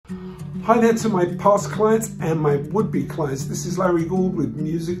Hi there to my past clients and my would-be clients. This is Larry Gould with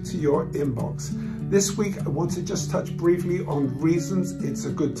Music to Your Inbox. This week I want to just touch briefly on reasons it's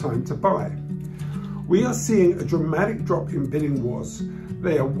a good time to buy. We are seeing a dramatic drop in bidding wars.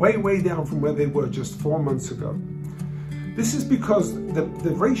 They are way down from where they were just 4 months ago. This is because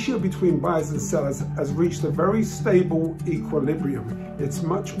the ratio between buyers and sellers has reached a very stable equilibrium. It's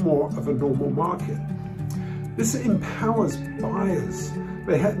much more of a normal market. This empowers buyers.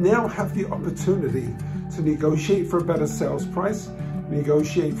 They now have the opportunity to negotiate for a better sales price,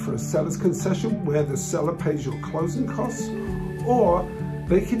 negotiate for a seller's concession where the seller pays your closing costs, or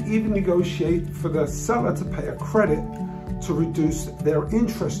they can even negotiate for the seller to pay a credit to reduce their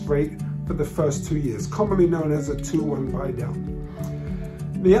interest rate for the first 2 years, commonly known as a 2-1 buy down.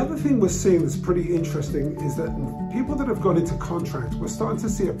 The other thing we're seeing that's pretty interesting is that people that have gone into contract, we're starting to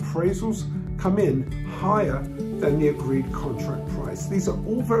see appraisals come in higher than the agreed contract price. These are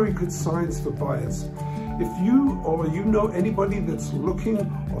all very good signs for buyers. If you or you know anybody that's looking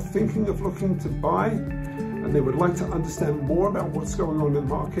or thinking of looking to buy and they would like to understand more about what's going on in the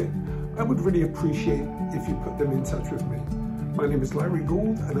market, I would really appreciate if you put them in touch with me. My name is Larry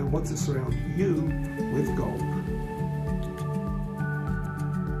Gould and I want to surround you with gold.